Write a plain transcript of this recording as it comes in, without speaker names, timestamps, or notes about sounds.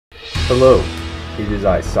Hello, it is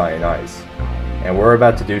I, Cyanize, and we're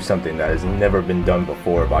about to do something that has never been done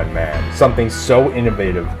before by man. Something so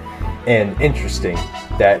innovative and interesting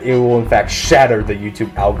that it will in fact shatter the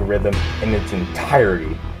YouTube algorithm in its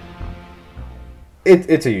entirety.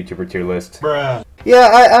 It's a YouTuber tier list. Bruh. Yeah,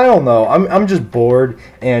 I don't know. I'm just bored,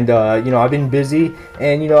 and you know, I've been busy,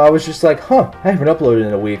 and you know, I was just like, I haven't uploaded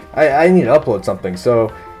in a week. I need to upload something.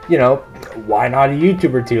 So, you know, why not a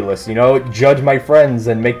YouTuber tier list? You know, judge my friends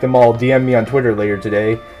and make them all DM me on Twitter later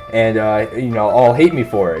today, and you know, all hate me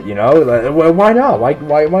for it. You know, why not?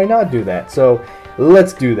 Why not do that? So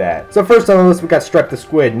let's do that. So first on the list we got Stripe the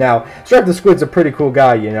Squid. Now, Stripe the Squid's a pretty cool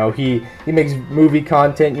guy, you know. He makes movie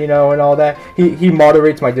content, you know, and all that. He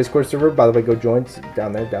moderates my Discord server. By the way, go join. It's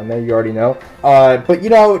down there, you already know. But you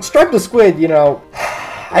know, Stripe the Squid, you know,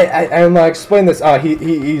 I'm gonna explain this.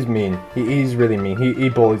 He's mean. He's really mean. He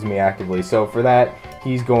bullies me actively. So for that,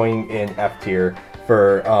 he's going in F tier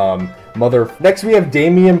for mother. Next we have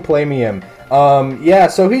Damian Plamium. Yeah,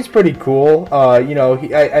 so he's pretty cool. You know,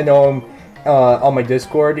 I know him on my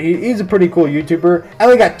Discord. He's a pretty cool YouTuber. I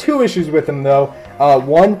only got 2 issues with him though.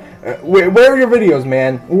 One, where are your videos,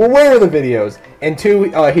 man? Where are the videos? And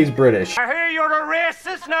 2, he's British. I hear you're a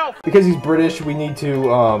racist now. Because he's British, we need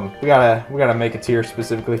to we gotta make a tier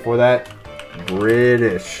specifically for that.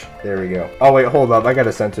 British. There we go. Oh wait, hold up. I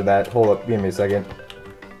gotta censor that. Hold up. Give me a second.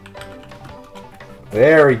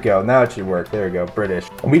 There we go. Now it should work. There we go. British.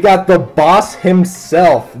 We got the boss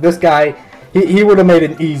himself. This guy. He would have made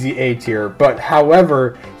an easy A tier, but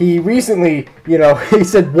however, he recently, you know, he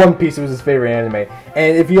said One Piece was his favorite anime,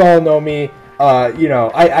 and if you all know me, you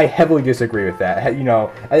know, I heavily disagree with that. You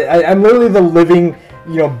know, I'm literally the living,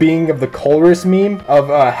 you know, being of the Colress meme of,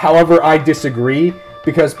 however, I disagree,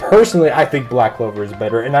 because personally, I think Black Clover is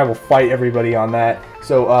better, and I will fight everybody on that.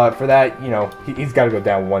 So, for that, you know, he's got to go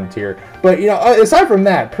down 1 tier. But, you know, aside from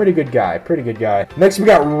that, pretty good guy, pretty good guy. Next, we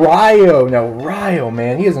got Ryo. Now, Ryo,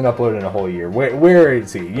 man, he hasn't uploaded in a whole year. Where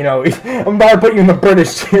is he? You know, I'm about to put you in the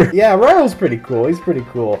British tier. Yeah, Ryo's pretty cool. He's pretty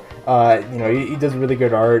cool. You know, he does really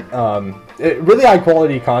good art. Really high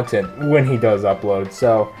quality content when he does upload.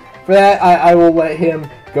 So, for that, I will let him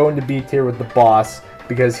go into B tier with the boss,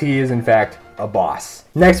 because he is, in fact, a boss.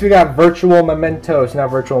 Next we got Virtual Mementos. Now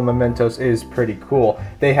Virtual Mementos is pretty cool.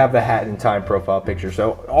 They have the Hat in Time profile picture,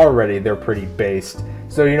 so already they're pretty based.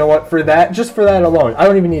 So you know what, for that, just for that alone, I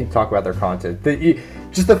don't even need to talk about their content.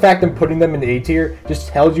 Just the fact of putting them in A tier just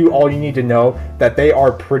tells you all you need to know, that they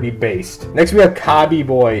are pretty based. Next we have Kabi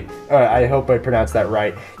Boy. I hope I pronounced that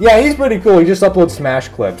right. Yeah, he's pretty cool. He just uploads Smash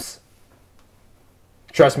clips.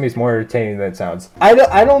 Trust me, it's more entertaining than it sounds. I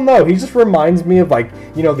don't know. He just reminds me of, like,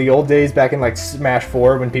 you know, the old days back in, like, Smash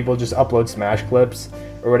 4 when people just upload Smash clips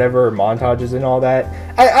or whatever, or montages and all that.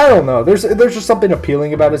 I don't know. There's just something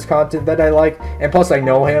appealing about his content that I like, and plus I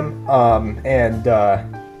know him.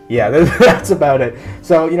 Yeah, that's about it.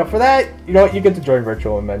 So, you know, for that, you know what, you get to join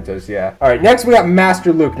Virtual Mementos, yeah. Alright, next we got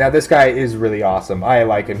Master Luke. Now, this guy is really awesome. I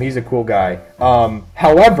like him. He's a cool guy.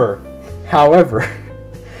 However,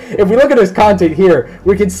 if we look at his content here,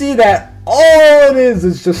 we can see that all it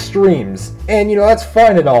is just streams. And, you know, that's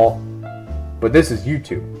fine and all, but this is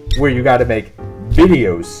YouTube, where you gotta make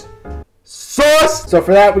videos. Sauce! So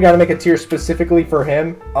for that, we gotta make a tier specifically for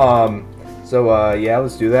him. Yeah,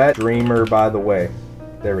 let's do that. Streamer, by the way.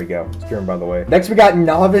 There we go. Streamer, by the way. Next, we got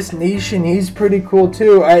Novice Nation. He's pretty cool,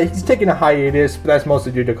 too. He's taking a hiatus, but that's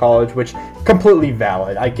mostly due to college, which, completely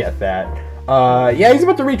valid. I get that. Yeah, he's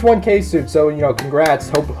about to reach 1K soon, so, you know, congrats.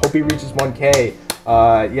 Hope he reaches 1K.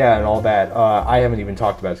 Yeah, and all that. I haven't even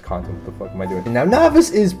talked about his content. What the fuck am I doing? Now, Novice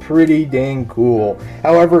is pretty dang cool.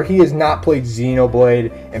 However, he has not played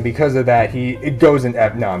Xenoblade, and because of that, it goes in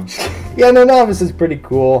F. No, I'm just kidding. Yeah, no, Novice is pretty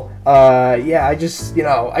cool. Yeah, I just, you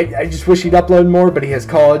know, I just wish he'd upload more, but he has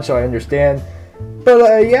college, so I understand.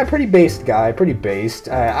 But, yeah, pretty based guy. Pretty based.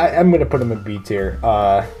 I'm gonna put him in B tier.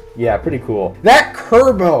 Yeah, pretty cool. That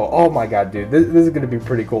Kirbo! Oh my god, dude. This is gonna be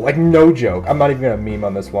pretty cool. Like, no joke. I'm not even gonna meme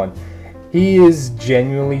on this one. He is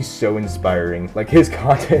genuinely so inspiring. Like, his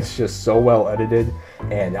content is just so well edited.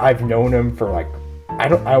 And I've known him for, like,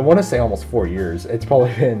 I want to say almost 4 years. It's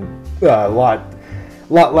probably been a lot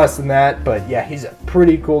less than that. But yeah, he's a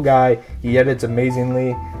pretty cool guy. He edits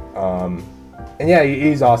amazingly. And yeah,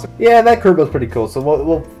 he's awesome. Yeah, that Kirby's pretty cool, so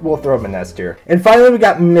we'll throw him in S tier. And finally, we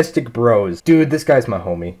got Mystic Bros. Dude, this guy's my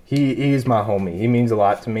homie. He's my homie. He means a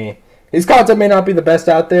lot to me. His content may not be the best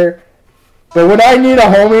out there, but when I need a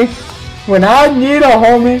homie,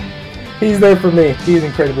 he's there for me. He's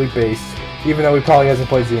incredibly based, even though he probably hasn't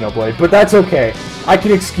played Xenoblade, but that's okay. I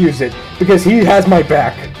can excuse it, because he has my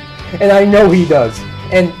back, and I know he does.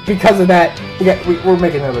 And because of that, we're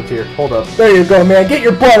making another tier. Hold up. There you go, man. Get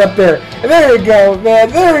your butt up there. And there you go, man.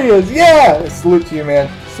 There he is. Yeah. Salute to you,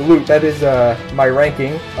 man. Salute. That is my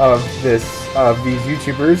ranking of these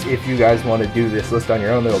YouTubers. If you guys want to do this list on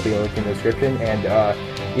your own, there will be a link in the description. And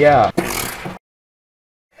yeah.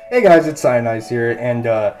 Hey guys, it's Cyanize here, and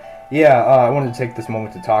I wanted to take this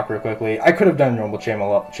moment to talk real quickly. I could have done a normal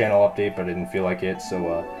channel update, but I didn't feel like it,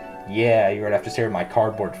 so yeah, you're gonna have to stare at my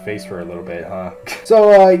cardboard face for a little bit, huh?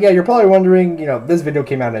 So yeah, you're probably wondering, you know, this video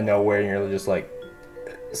came out of nowhere, and you're just like,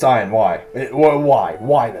 Cyan, why?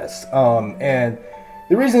 Why this? And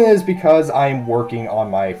the reason is because I'm working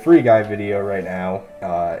on my free guy video right now.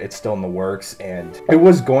 It's still in the works, and it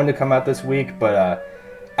was going to come out this week, but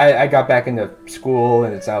I got back into school,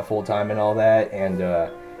 and it's now full-time and all that, and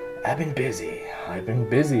I've been busy. I've been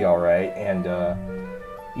busy, alright, and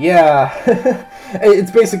yeah, it's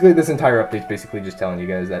basically, this entire update's basically just telling you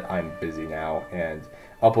guys that I'm busy now, and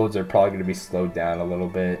uploads are probably going to be slowed down a little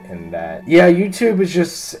bit, and that, yeah, YouTube is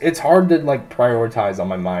just, it's hard to, like, prioritize on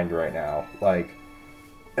my mind right now, like,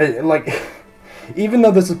 even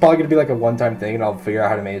though this is probably going to be, like, a one-time thing, and I'll figure out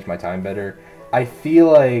how to manage my time better, I feel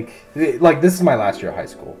like this is my last year of high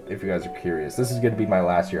school, if you guys are curious. This is going to be my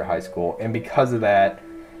last year of high school, and because of that,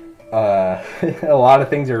 a lot of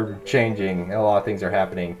things are changing, and a lot of things are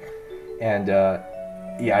happening, and,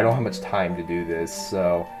 yeah, I don't have much time to do this,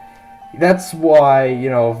 so that's why, you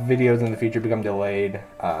know, videos in the future become delayed.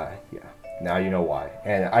 Yeah, now you know why,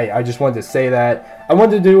 and I just wanted to say that. I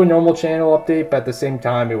wanted to do a normal channel update, but at the same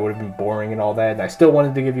time, it would have been boring and all that, and I still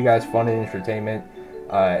wanted to give you guys fun and entertainment.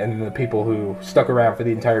 And then the people who stuck around for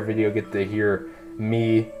the entire video get to hear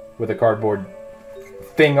me with a cardboard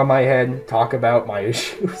thing on my head talk about my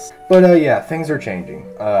issues. But yeah, things are changing.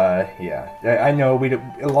 Yeah, I know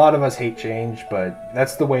a lot of us hate change, but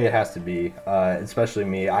that's the way it has to be. Especially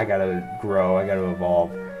me. I gotta grow. I gotta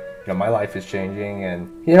evolve. You know, my life is changing,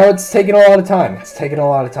 and you know, it's taking a lot of time. It's taking a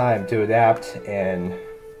lot of time to adapt and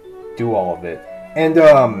do all of it. And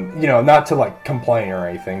you know, not to like complain or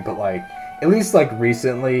anything, but like, at least like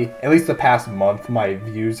recently, at least the past month, my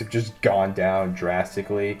views have just gone down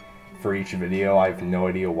drastically for each video. I have no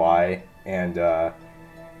idea why, and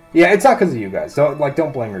yeah, it's not because of you guys.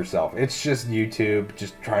 Don't blame yourself. It's just YouTube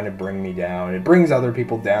just trying to bring me down. It brings other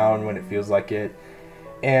people down when it feels like it,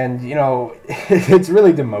 and you know, it's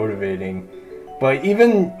really demotivating. But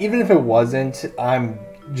even if it wasn't, I'm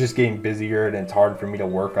just getting busier, and it's hard for me to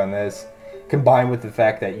work on this. Combined with the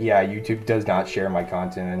fact that yeah, YouTube does not share my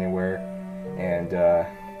content anywhere. And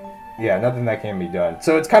yeah, nothing that can be done.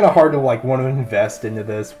 So it's kind of hard to like want to invest into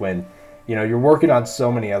this when, you know, you're working on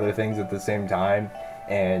so many other things at the same time,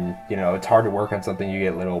 and you know, it's hard to work on something you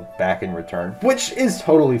get little back in return, which is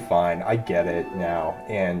totally fine. I get it now,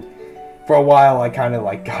 and for a while I kind of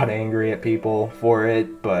like got angry at people for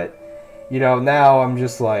it, but you know, now I'm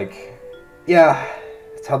just like, yeah,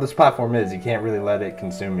 that's how this platform is. You can't really let it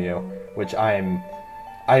consume you, which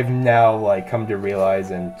I've now like come to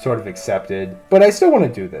realize and sort of accepted. But I still want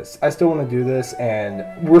to do this. And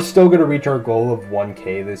we're still going to reach our goal of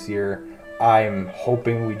 1K this year. I'm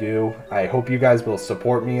hoping we do. I hope you guys will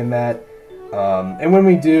support me in that. And when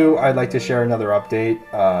we do, I'd like to share another update,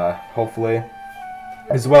 hopefully,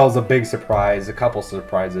 as well as a big surprise, a couple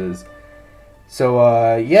surprises.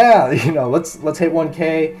 So yeah, you know, let's hit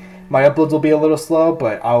 1K. My uploads will be a little slow,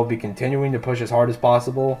 but I will be continuing to push as hard as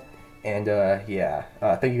possible. And yeah,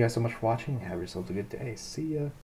 thank you guys so much for watching. Have yourselves a good day. See ya.